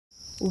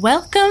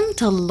Welcome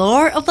to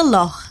Lore of the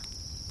Loch,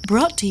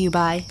 brought to you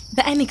by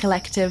the Any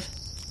Collective.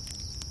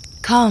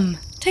 Come,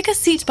 take a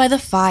seat by the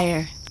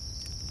fire.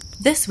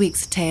 This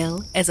week's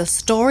tale is a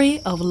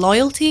story of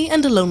loyalty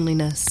and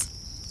loneliness.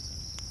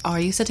 Are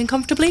you sitting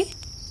comfortably?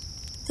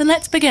 Then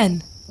let's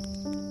begin.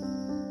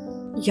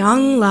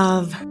 Young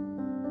love.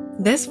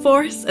 This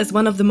force is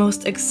one of the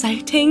most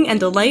exciting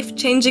and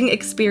life-changing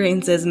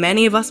experiences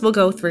many of us will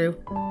go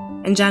through,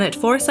 and Janet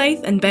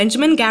Forsyth and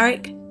Benjamin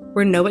Garrick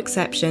were no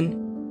exception.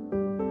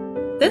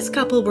 This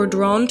couple were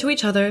drawn to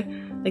each other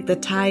like the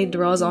tide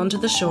draws onto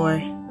the shore.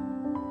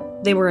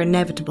 They were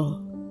inevitable.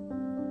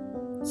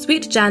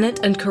 Sweet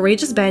Janet and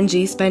courageous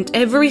Benji spent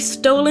every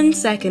stolen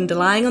second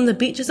lying on the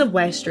beaches of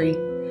Westry,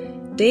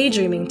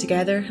 daydreaming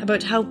together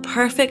about how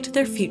perfect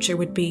their future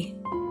would be.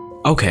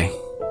 Okay,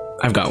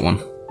 I've got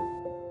one.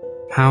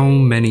 How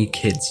many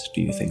kids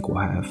do you think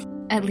we'll have?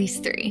 At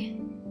least 3.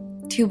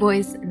 2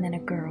 boys and then a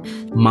girl.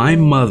 My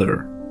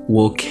mother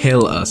will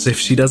kill us if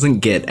she doesn't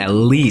get at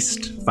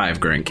least 5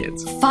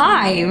 grandkids.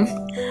 5?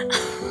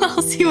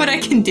 I'll see what I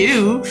can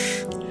do.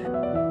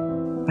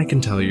 I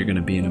can tell you're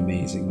gonna be an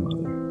amazing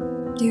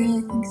mother. Do you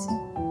really think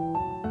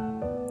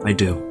so? I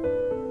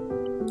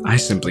do. I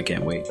simply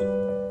can't wait.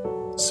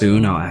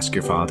 Soon I'll ask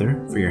your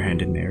father for your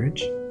hand in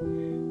marriage,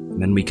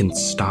 and then we can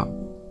stop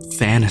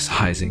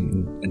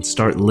fantasizing and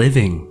start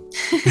living.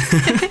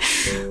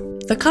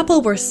 The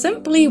couple were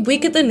simply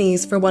weak at the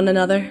knees for one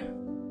another.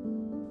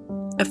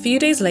 A few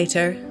days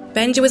later,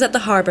 Benji was at the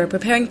harbour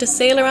preparing to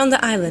sail around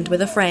the island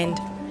with a friend,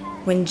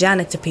 when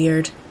Janet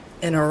appeared,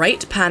 in a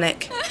right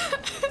panic.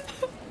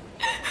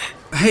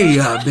 Hey,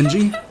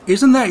 Benji,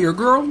 isn't that your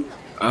girl?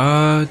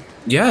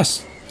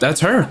 Yes,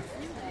 that's her.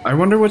 I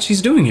wonder what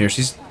she's doing here.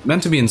 She's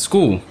meant to be in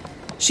school.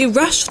 She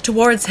rushed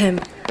towards him.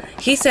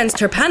 He sensed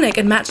her panic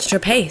and matched her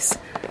pace.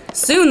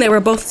 Soon they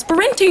were both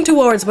sprinting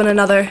towards one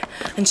another,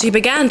 and she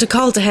began to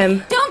call to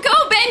him. Don't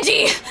go,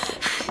 Benji!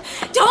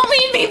 Don't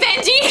leave me,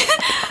 Benji!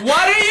 What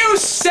are you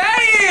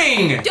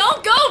saying?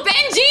 Don't go,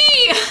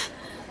 Benji!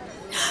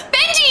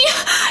 Benji!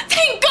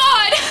 Thank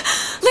God!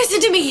 Listen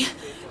to me.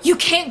 You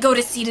can't go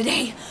to sea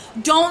today.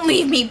 Don't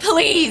leave me,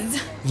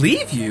 please.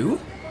 Leave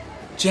you?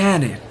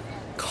 Janet,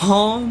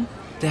 calm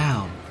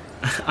down.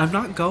 I'm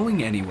not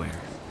going anywhere.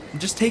 I'm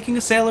just taking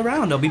a sail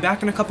around. I'll be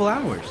back in a couple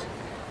hours.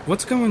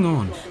 What's going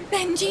on?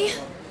 Benji,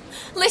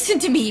 listen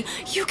to me.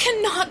 You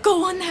cannot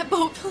go on that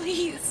boat,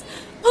 please.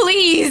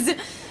 Please.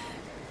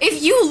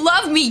 If you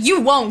love me,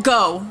 you won't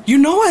go. You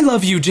know I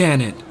love you,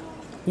 Janet.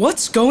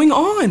 What's going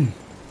on?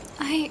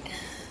 I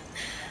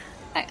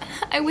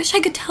wish I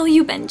could tell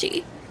you,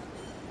 Benji.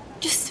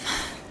 Just,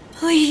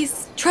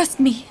 please, trust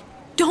me.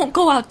 Don't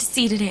go out to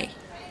sea today.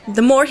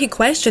 The more he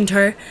questioned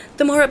her,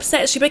 the more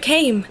upset she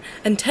became,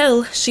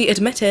 until she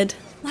admitted.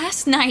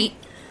 Last night,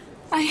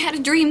 I had a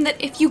dream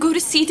that if you go to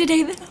sea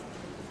today, then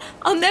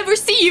I'll never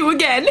see you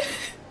again.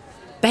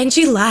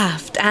 Benji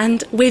laughed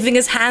and, waving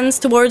his hands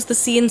towards the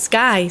sea and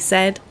sky,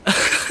 said,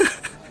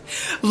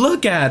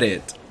 Look at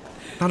it.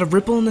 Not a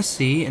ripple in the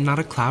sea and not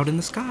a cloud in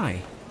the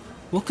sky.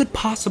 What could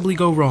possibly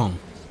go wrong?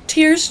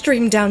 Tears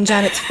streamed down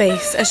Janet's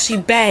face as she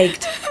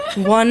begged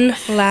one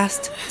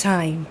last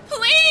time.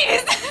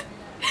 Please!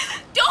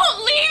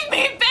 Don't leave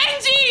me,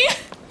 Benji!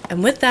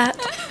 And with that,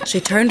 she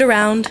turned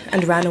around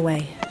and ran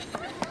away.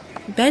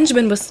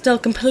 Benjamin was still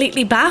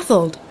completely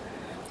baffled.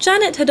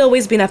 Janet had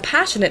always been a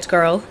passionate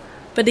girl,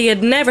 but he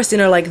had never seen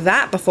her like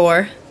that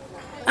before.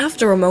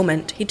 After a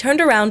moment, he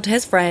turned around to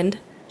his friend,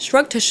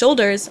 shrugged his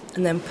shoulders,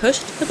 and then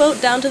pushed the boat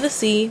down to the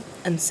sea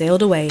and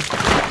sailed away.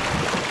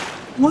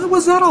 What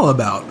was that all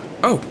about?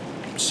 Oh,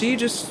 she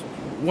just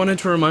wanted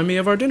to remind me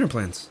of our dinner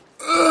plans.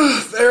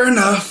 Fair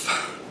enough.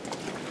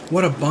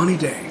 What a bonny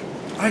day.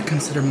 I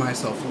consider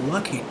myself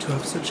lucky to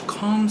have such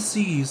calm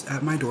seas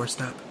at my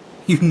doorstep.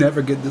 You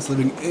never get this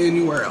living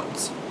anywhere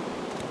else.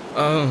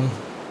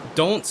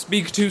 Don't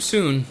speak too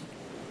soon.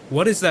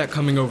 What is that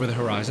coming over the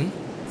horizon?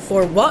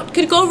 For what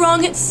could go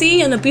wrong at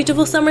sea on a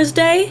beautiful summer's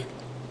day?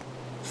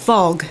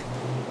 Fog.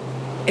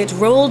 It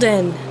rolled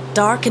in,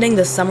 darkening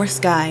the summer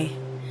sky.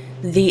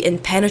 The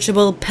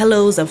impenetrable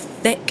pillows of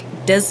thick,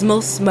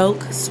 dismal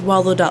smoke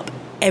swallowed up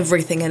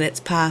everything in its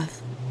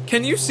path.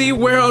 Can you see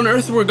where on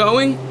earth we're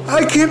going?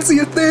 I can't see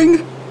a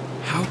thing!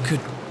 How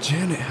could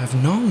Janet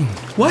have known?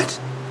 What?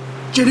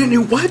 Janet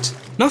knew what?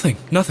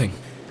 Nothing.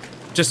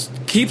 Just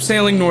keep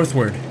sailing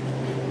northward.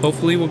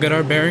 Hopefully we'll get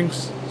our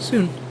bearings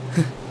soon.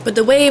 But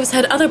the waves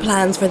had other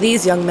plans for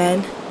these young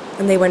men,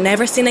 and they were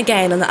never seen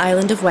again on the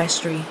island of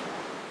Westry.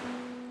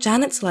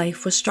 Janet's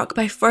life was struck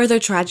by further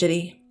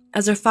tragedy,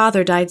 as her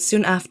father died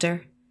soon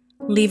after,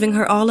 leaving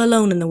her all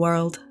alone in the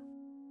world.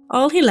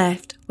 All he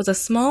left was a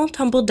small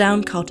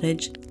tumbled-down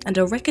cottage and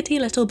a rickety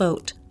little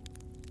boat.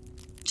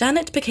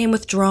 Janet became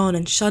withdrawn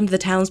and shunned the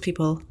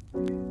townspeople,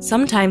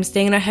 sometimes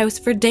staying in her house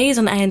for days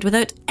on end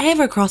without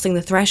ever crossing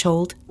the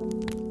threshold.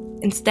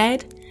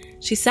 Instead,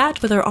 she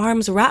sat with her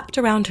arms wrapped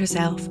around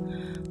herself,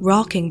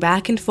 rocking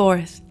back and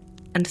forth,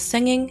 and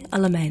singing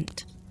a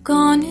lament.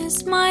 Gone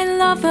is my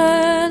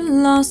lover,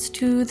 lost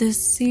to the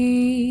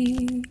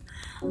sea.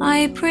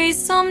 I pray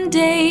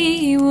someday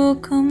he will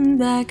come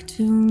back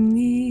to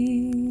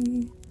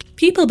me.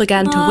 People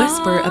began to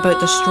whisper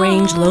about the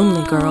strange,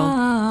 lonely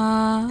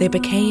girl. They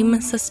became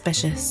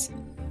suspicious.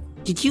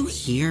 Did you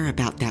hear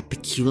about that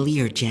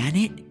peculiar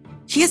Janet?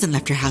 She hasn't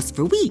left her house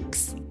for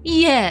weeks.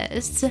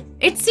 Yes,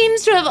 it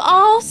seems to have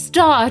all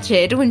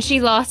started when she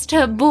lost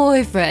her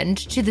boyfriend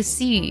to the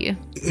sea.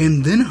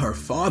 And then her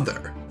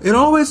father. It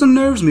always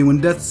unnerves me when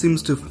death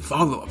seems to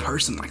follow a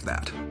person like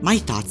that. My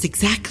thoughts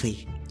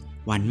exactly.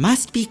 One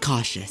must be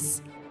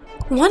cautious.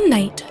 One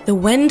night, the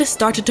wind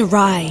started to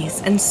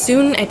rise, and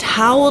soon it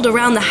howled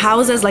around the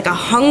houses like a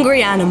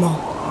hungry animal.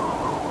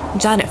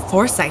 Janet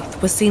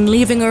Forsyth was seen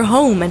leaving her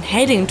home and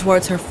heading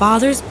towards her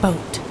father's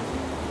boat.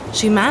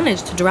 She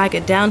managed to drag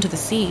it down to the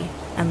sea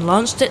and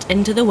launched it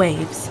into the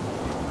waves.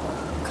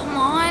 Come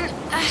on.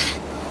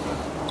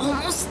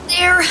 Almost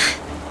there.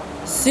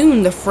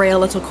 Soon the frail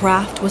little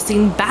craft was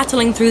seen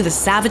battling through the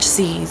savage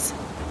seas.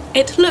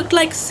 It looked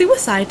like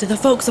suicide to the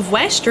folks of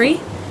Westry.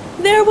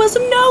 There was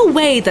no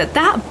way that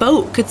that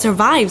boat could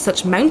survive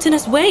such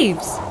mountainous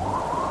waves.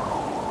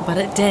 But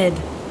it did,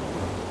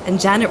 and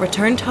Janet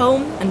returned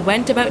home and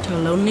went about her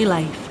lonely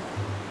life.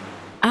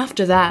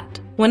 After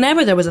that,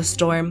 whenever there was a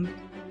storm,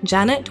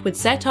 Janet would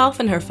set off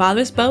in her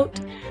father's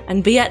boat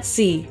and be at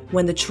sea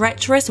when the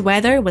treacherous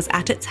weather was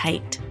at its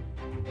height.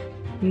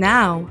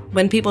 Now,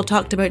 when people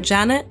talked about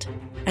Janet,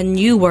 a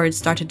new word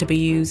started to be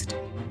used,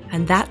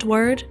 and that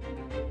word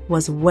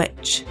was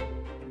witch.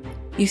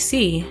 You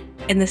see,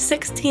 in the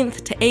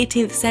 16th to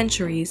 18th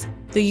centuries,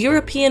 the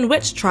European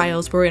witch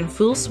trials were in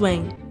full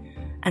swing,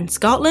 and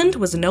Scotland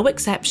was no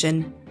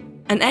exception.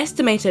 An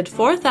estimated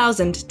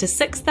 4,000 to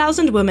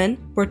 6,000 women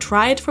were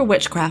tried for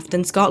witchcraft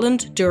in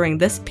Scotland during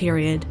this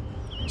period.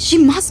 She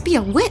must be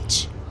a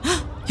witch.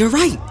 You're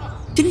right.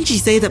 Didn't she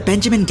say that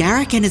Benjamin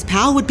Garrick and his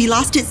pal would be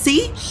lost at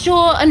sea?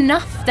 Sure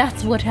enough,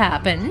 that's what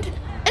happened.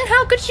 And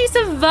how could she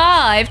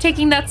survive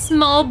taking that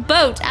small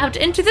boat out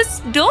into the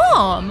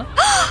storm?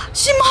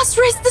 She must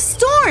raise the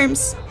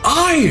storms.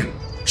 Aye!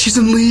 She's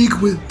in league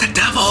with the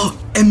devil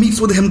and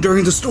meets with him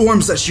during the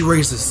storms that she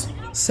raises.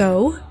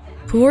 So,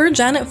 poor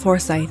Janet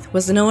Forsyth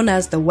was known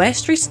as the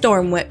Westry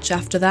Storm Witch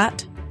after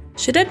that.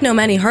 She did know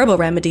many herbal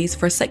remedies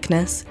for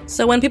sickness,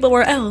 so when people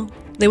were ill,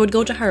 they would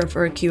go to her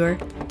for a cure.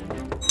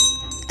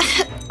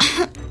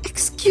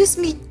 Excuse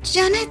me,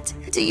 Janet.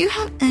 Do you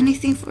have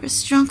anything for a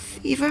strong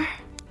fever?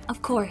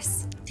 Of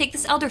course. Take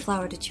this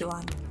elderflower to chew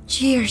on.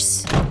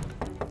 Cheers.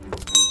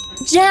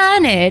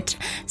 Janet,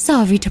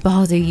 sorry to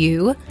bother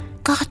you.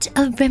 Got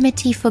a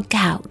remedy for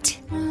gout.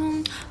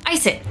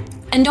 Ice it,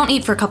 and don't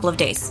eat for a couple of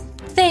days.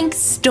 Thanks,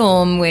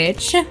 Storm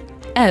Witch.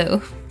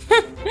 Oh.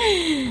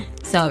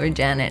 Sorry,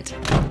 Janet.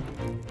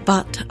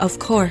 But, of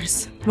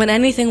course, when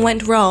anything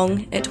went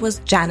wrong, it was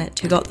Janet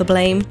who got the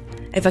blame.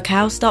 If a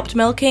cow stopped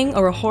milking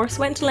or a horse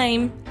went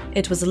lame,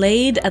 it was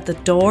laid at the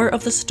door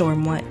of the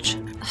Storm Witch.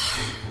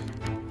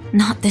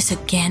 Not this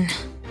again.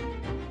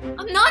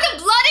 I'm not a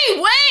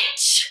bloody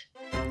witch!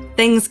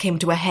 Things came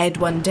to a head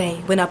one day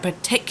when a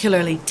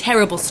particularly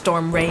terrible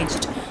storm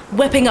raged,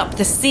 whipping up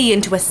the sea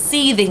into a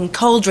seething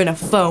cauldron of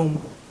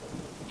foam.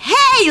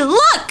 Hey,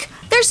 look!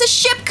 There's a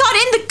ship caught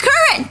in the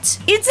current!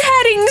 It's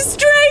heading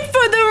straight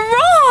for the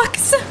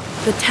rocks!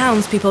 The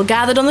townspeople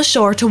gathered on the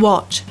shore to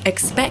watch,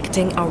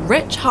 expecting a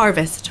rich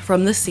harvest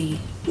from the sea.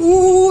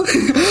 Ooh,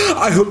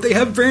 I hope they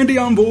have brandy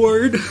on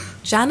board.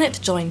 Janet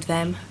joined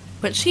them,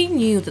 but she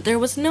knew that there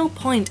was no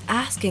point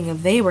asking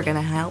if they were going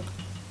to help.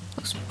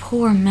 Those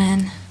poor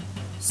men.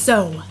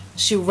 So,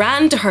 she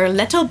ran to her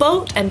little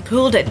boat and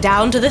pulled it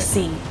down to the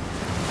sea.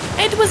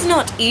 It was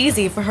not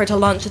easy for her to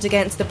launch it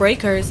against the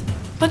breakers,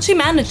 but she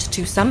managed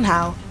to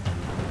somehow.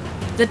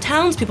 The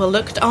townspeople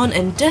looked on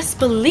in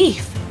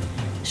disbelief.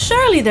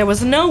 Surely there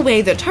was no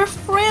way that her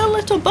frail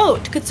little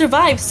boat could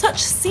survive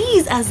such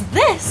seas as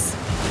this.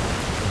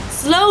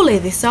 Slowly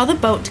they saw the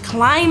boat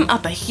climb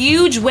up a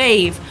huge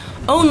wave,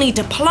 only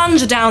to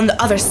plunge down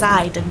the other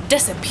side and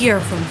disappear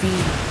from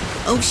view.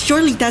 Oh,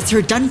 surely that's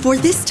her done for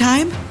this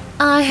time.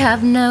 I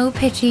have no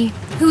pity.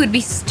 Who would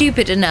be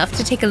stupid enough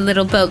to take a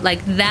little boat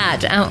like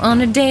that out on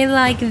a day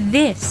like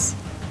this?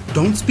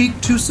 Don't speak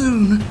too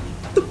soon.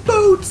 The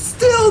boat's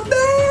still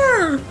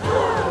there!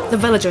 The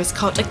villagers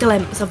caught a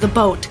glimpse of the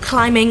boat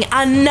climbing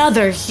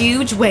another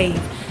huge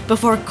wave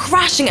before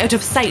crashing out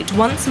of sight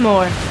once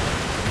more.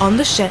 On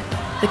the ship,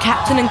 the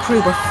captain and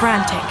crew were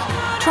frantic,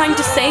 trying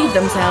to save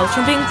themselves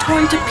from being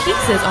torn to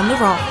pieces on the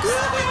rocks.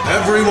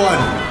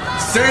 Everyone,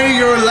 say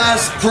your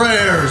last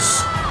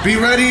prayers. Be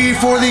ready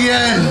for the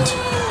end.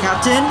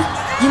 Captain,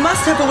 you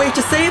must have a way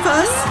to save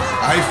us.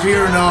 I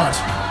fear not,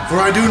 for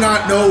I do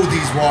not know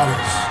these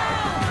waters.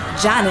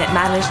 Janet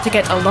managed to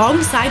get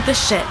alongside the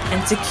ship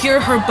and secure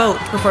her boat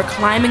before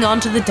climbing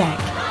onto the deck.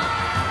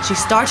 She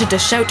started to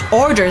shout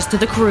orders to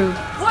the crew.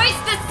 Hoist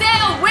the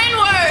sail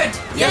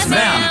windward! Yes,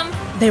 ma'am.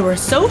 They were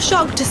so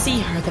shocked to see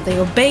her that they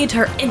obeyed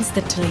her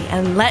instantly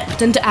and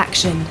leapt into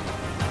action.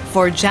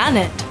 For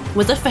Janet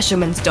was a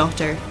fisherman's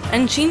daughter,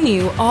 and she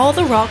knew all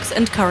the rocks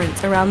and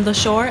currents around the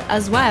shore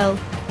as well,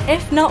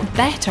 if not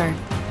better,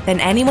 than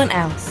anyone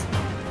else.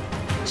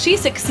 she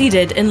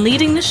succeeded in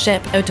leading the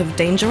ship out of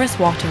dangerous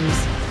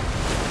waters.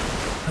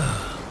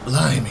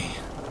 Blimey,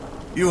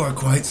 you are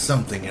quite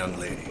something, young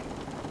lady.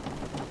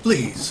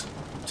 Please,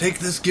 take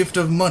this gift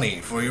of money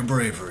for your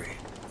bravery.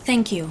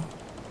 Thank you,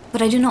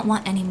 but I do not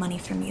want any money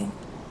from you.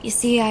 You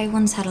see, I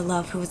once had a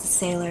love who was a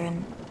sailor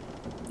and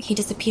he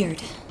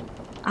disappeared.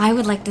 I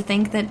would like to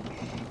think that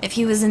if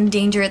he was in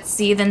danger at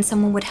sea, then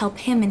someone would help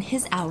him in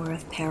his hour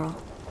of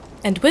peril.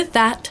 And with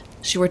that,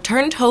 she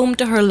returned home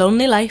to her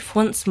lonely life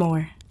once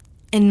more.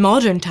 In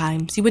modern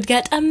times, you would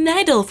get a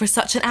medal for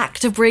such an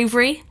act of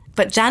bravery,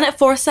 but Janet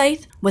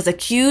Forsyth was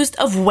accused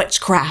of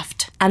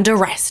witchcraft and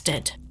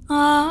arrested.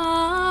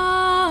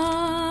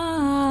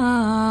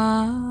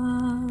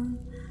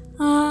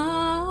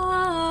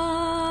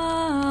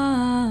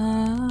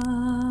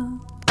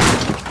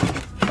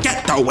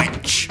 Get the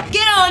witch!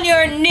 Get on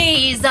your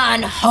knees,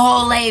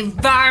 unholy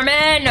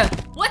vermin!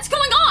 What's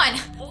going on?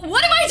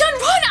 What have I done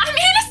wrong? I'm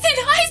innocent,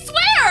 I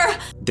swear!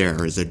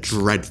 There is a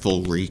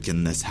dreadful reek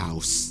in this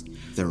house.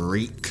 The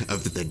reek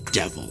of the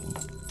devil.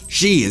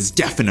 She is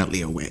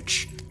definitely a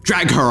witch.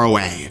 Drag her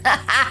away.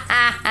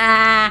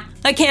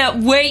 I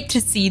can't wait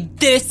to see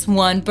this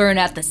one burn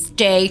at the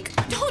stake.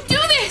 Don't do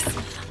this!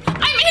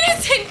 I'm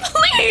innocent,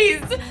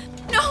 please!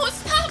 No,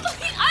 stop,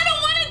 please! I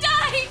don't want to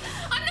die!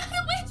 I'm not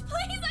a witch,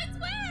 please, I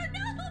swear!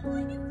 No,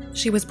 please!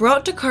 She was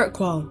brought to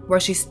Kirkwall, where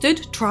she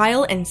stood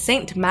trial in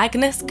St.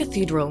 Magnus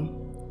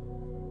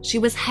Cathedral. She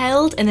was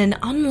held in an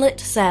unlit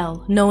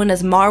cell known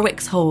as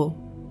Marwick's Hole.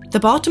 The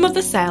bottom of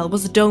the cell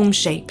was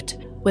dome-shaped,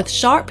 with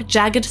sharp,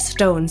 jagged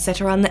stones set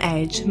around the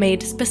edge,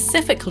 made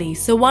specifically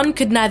so one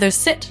could neither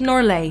sit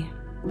nor lay.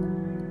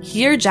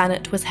 Here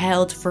Janet was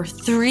held for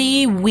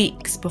 3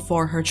 weeks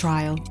before her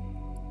trial.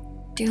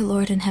 Dear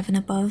Lord in heaven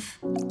above,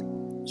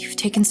 you've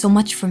taken so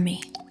much from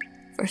me.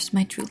 First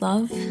my true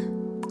love,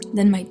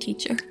 then my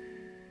teacher.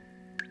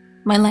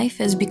 My life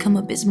has become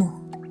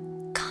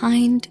abysmal.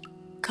 Kind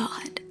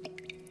God,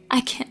 I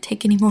can't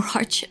take any more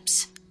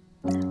hardships.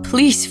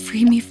 Please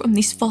free me from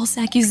these false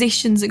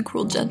accusations and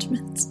cruel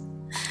judgments.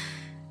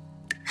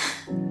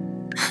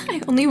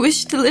 I only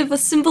wish to live a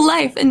simple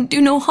life and do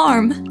no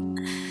harm.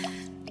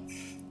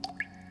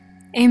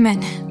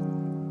 Amen.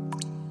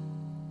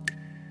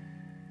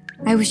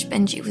 I wish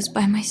Benji was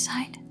by my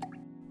side.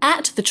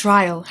 At the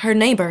trial, her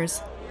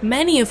neighbours,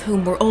 many of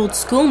whom were old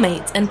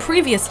schoolmates and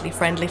previously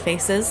friendly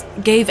faces,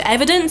 gave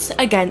evidence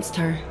against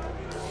her.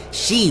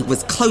 She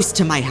was close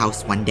to my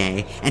house one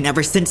day, and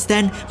ever since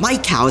then, my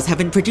cows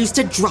haven't produced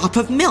a drop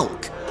of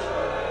milk.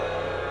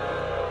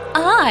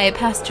 I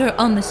passed her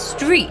on the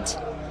street,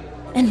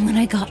 and when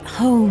I got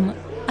home,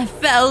 I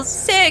fell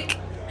sick,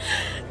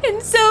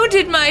 and so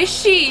did my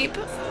sheep.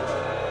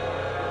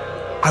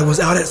 I was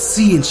out at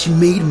sea and she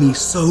made me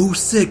so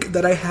sick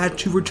that I had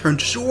to return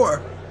to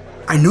shore.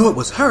 I know it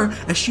was her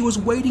as she was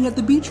waiting at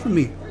the beach for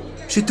me.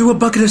 She threw a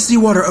bucket of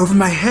seawater over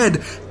my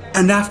head,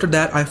 and after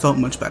that I felt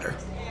much better.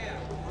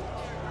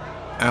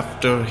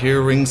 After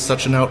hearing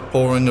such an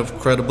outpouring of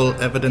credible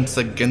evidence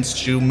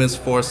against you, Miss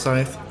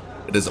Forsyth,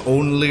 it is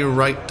only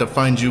right to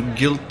find you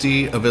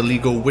guilty of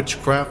illegal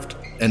witchcraft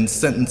and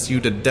sentence you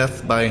to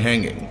death by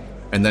hanging,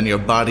 and then your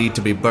body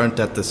to be burnt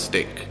at the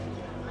stake.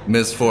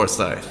 Miss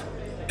Forsyth,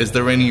 is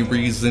there any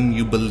reason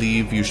you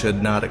believe you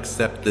should not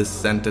accept this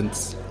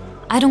sentence?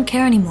 I don't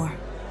care anymore.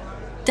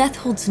 Death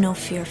holds no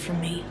fear for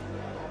me.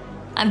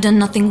 I've done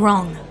nothing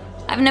wrong.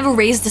 I've never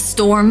raised a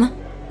storm.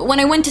 But when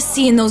I went to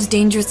sea in those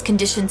dangerous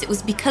conditions, it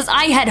was because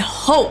I had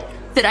hope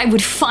that I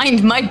would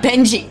find my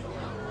Benji.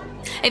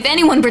 If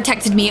anyone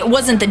protected me, it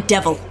wasn't the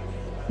devil,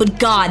 but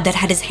God that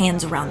had his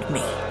hands around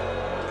me.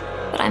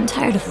 But I'm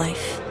tired of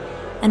life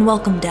and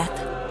welcome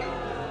death.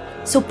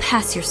 So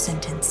pass your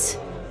sentence,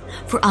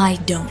 for I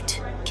don't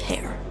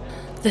care.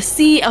 The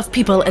sea of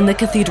people in the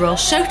cathedral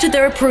shouted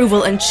their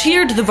approval and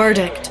cheered the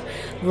verdict,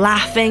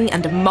 laughing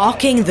and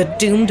mocking the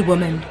doomed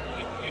woman.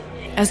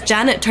 As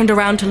Janet turned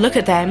around to look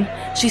at them,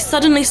 she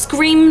suddenly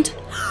screamed,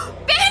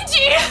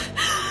 Benji!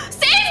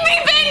 Save me,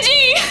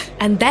 Benji!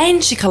 And then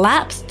she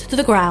collapsed to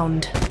the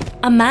ground.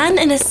 A man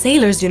in a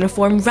sailor's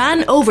uniform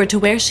ran over to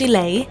where she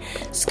lay,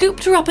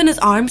 scooped her up in his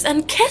arms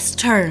and kissed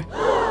her.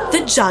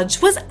 The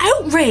judge was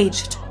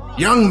outraged.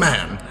 Young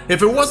man,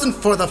 if it wasn't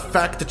for the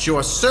fact that you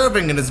are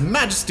serving in His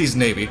Majesty's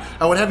Navy,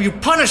 I would have you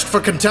punished for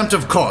contempt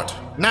of court.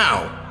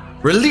 Now,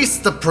 release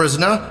the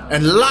prisoner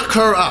and lock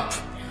her up.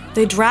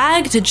 They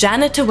dragged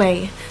Janet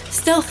away,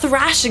 still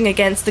thrashing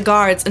against the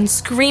guards and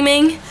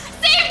screaming,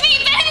 Save me,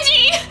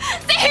 Benji!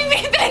 Save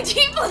me,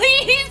 Benji!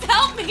 Please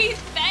help me,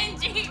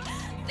 Benji!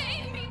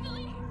 Save me,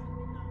 please!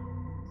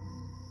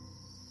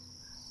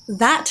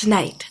 That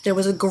night, there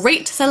was a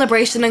great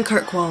celebration in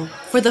Kirkwall,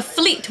 for the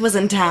fleet was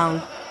in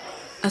town.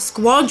 A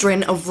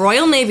squadron of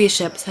Royal Navy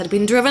ships had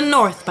been driven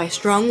north by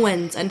strong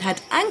winds and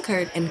had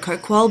anchored in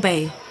Kirkwall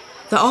Bay.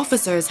 The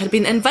officers had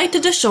been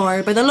invited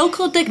ashore by the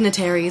local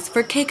dignitaries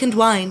for cake and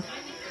wine.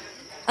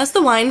 As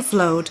the wine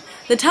flowed,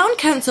 the town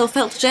council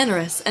felt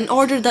generous and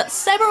ordered that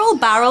several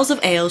barrels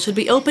of ale should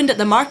be opened at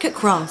the market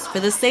cross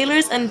for the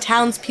sailors and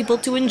townspeople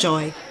to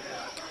enjoy.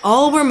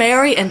 All were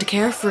merry and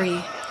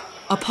carefree.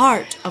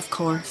 Apart, of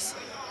course,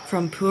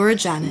 from poor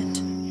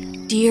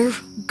Janet. Dear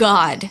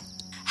God,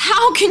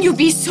 how can you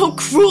be so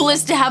cruel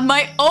as to have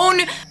my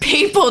own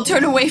people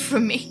turn away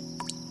from me?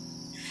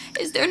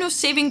 Is there no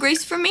saving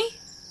grace for me?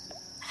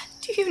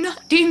 Do you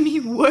not deem me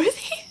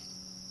worthy?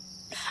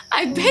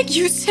 I beg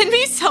you, send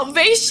me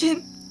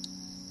salvation.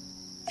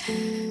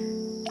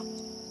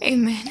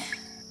 Amen.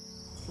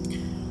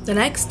 The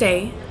next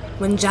day,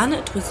 when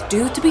Janet was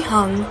due to be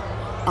hung,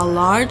 a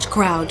large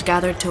crowd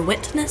gathered to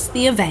witness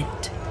the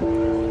event.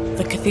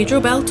 The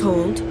cathedral bell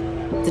tolled,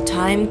 the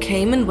time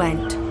came and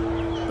went,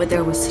 but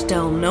there was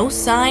still no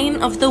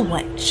sign of the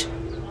witch.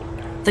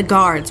 The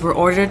guards were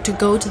ordered to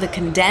go to the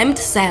condemned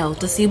cell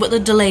to see what the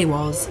delay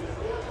was.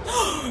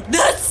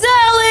 The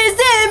cell is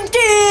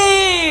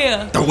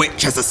empty! The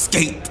witch has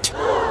escaped!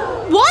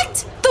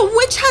 What? The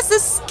witch has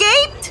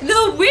escaped?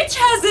 The witch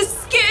has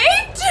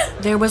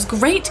escaped? There was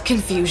great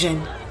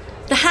confusion.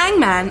 The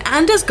hangman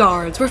and his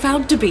guards were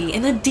found to be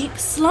in a deep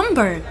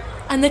slumber,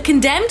 and the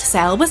condemned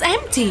cell was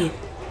empty.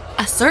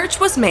 A search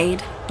was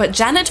made, but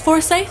Janet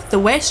Forsyth, the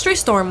Westry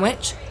Storm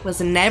Witch,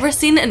 was never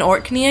seen in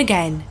Orkney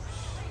again.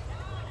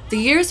 The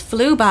years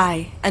flew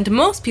by, and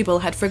most people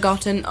had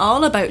forgotten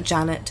all about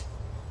Janet,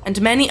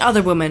 and many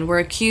other women were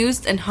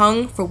accused and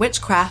hung for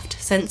witchcraft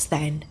since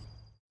then.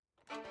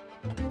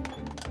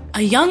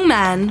 A young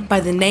man by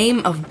the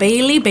name of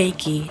Bailey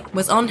Bakey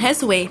was on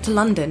his way to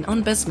London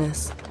on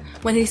business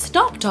when he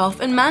stopped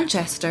off in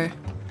Manchester.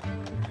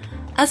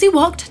 As he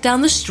walked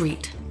down the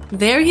street,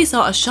 there he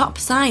saw a shop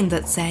sign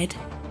that said,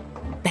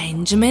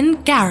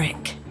 Benjamin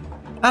Garrick.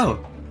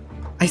 Oh,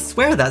 I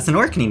swear that's an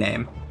Orkney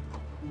name.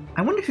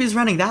 I wonder who's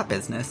running that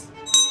business.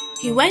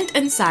 He went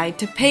inside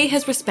to pay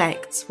his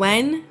respects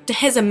when, to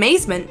his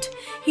amazement,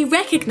 he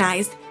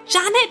recognised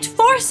Janet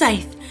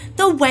Forsyth,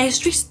 the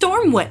Westry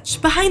Storm Witch,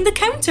 behind the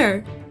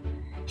counter.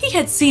 He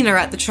had seen her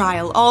at the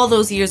trial all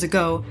those years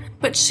ago,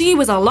 but she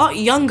was a lot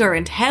younger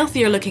and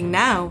healthier looking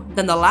now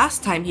than the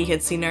last time he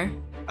had seen her.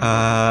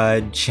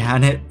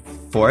 Janet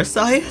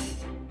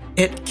Forsyth?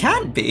 It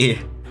can't be.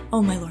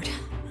 Oh my lord,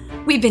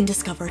 we've been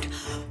discovered.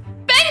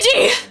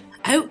 Benji!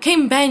 Out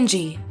came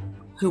Benji,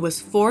 who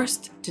was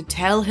forced to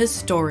tell his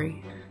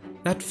story.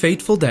 That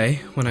fateful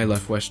day when I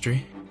left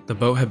Westry, the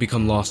boat had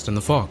become lost in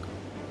the fog.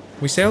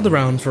 We sailed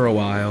around for a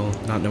while,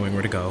 not knowing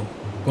where to go,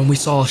 when we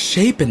saw a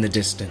shape in the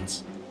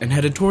distance and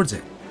headed towards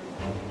it.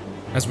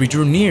 As we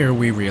drew near,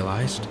 we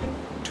realized,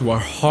 to our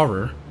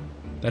horror,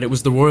 that it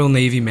was the Royal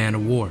Navy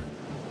man-of-war.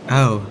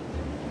 Oh,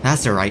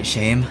 that's a right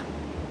shame.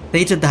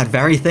 They did that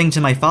very thing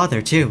to my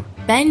father, too.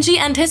 Benji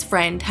and his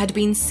friend had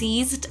been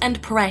seized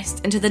and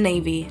pressed into the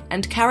Navy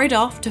and carried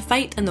off to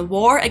fight in the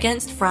war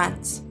against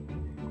France,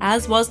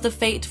 as was the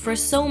fate for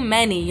so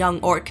many young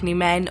Orkney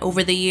men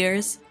over the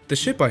years. The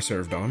ship I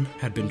served on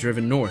had been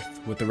driven north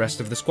with the rest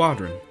of the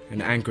squadron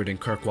and anchored in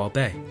Kirkwall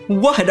Bay.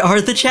 What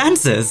are the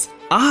chances?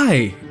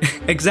 Aye,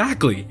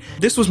 exactly.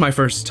 This was my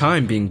first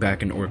time being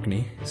back in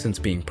Orkney since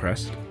being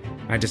pressed.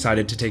 I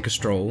decided to take a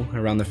stroll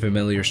around the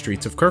familiar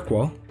streets of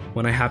Kirkwall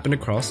when I happened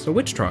across a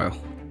witch trial.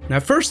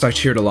 At first I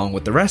cheered along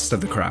with the rest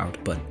of the crowd,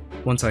 but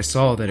once I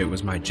saw that it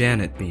was my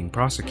Janet being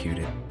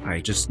prosecuted, I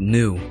just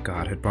knew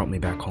God had brought me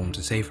back home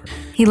to save her.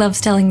 He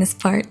loves telling this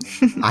part.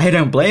 I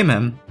don't blame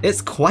him.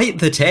 It's quite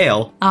the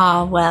tale.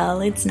 Ah,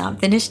 well, it's not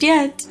finished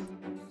yet.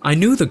 I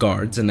knew the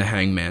guards and the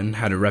hangman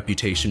had a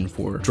reputation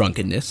for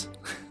drunkenness,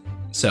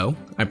 so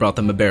I brought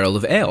them a barrel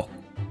of ale.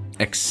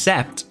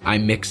 Except I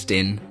mixed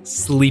in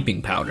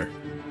sleeping powder,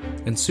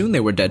 and soon they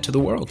were dead to the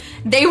world.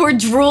 They were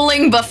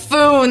drooling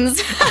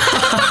buffoons!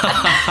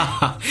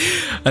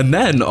 And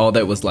then all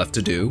that was left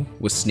to do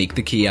was sneak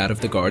the key out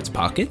of the guard's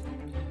pocket,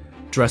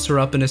 dress her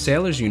up in a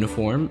sailor's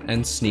uniform,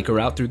 and sneak her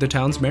out through the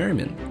town's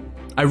merriment.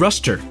 I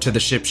rushed her to the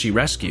ship she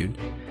rescued.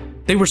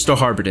 They were still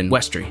harbored in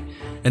Westry,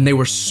 and they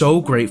were so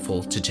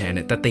grateful to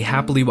Janet that they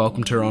happily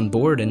welcomed her on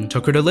board and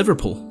took her to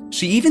Liverpool.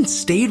 She even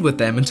stayed with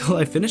them until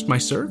I finished my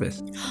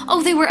service.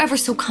 Oh, they were ever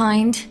so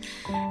kind.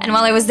 And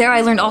while I was there,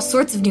 I learned all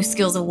sorts of new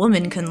skills a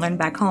woman can learn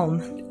back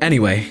home.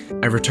 Anyway,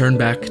 I returned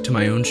back to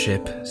my own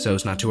ship so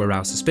as not to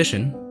arouse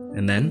suspicion,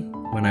 and then,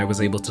 when I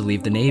was able to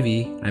leave the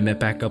Navy, I met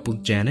back up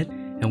with Janet,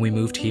 and we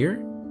moved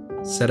here,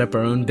 set up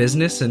our own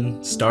business,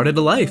 and started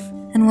a life.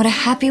 And what a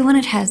happy one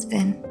it has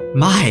been.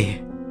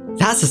 My,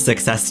 that's a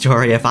success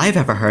story if I've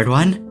ever heard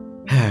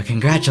one. Oh,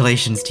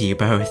 congratulations to you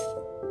both.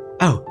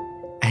 Oh,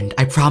 and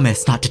I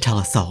promise not to tell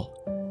a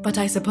soul. But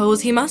I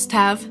suppose he must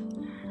have.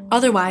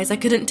 Otherwise, I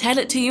couldn't tell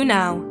it to you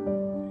now.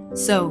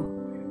 So,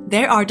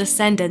 there are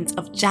descendants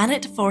of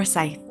Janet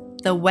Forsyth,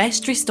 the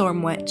Westry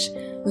Storm Witch,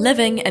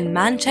 living in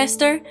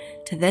Manchester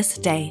to this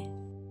day.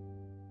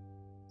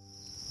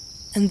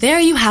 And there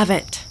you have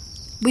it.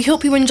 We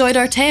hope you enjoyed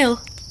our tale.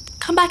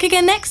 Come back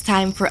again next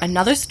time for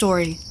another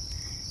story.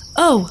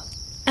 Oh,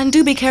 and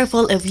do be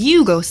careful if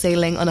you go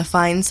sailing on a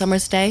fine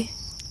summer's day.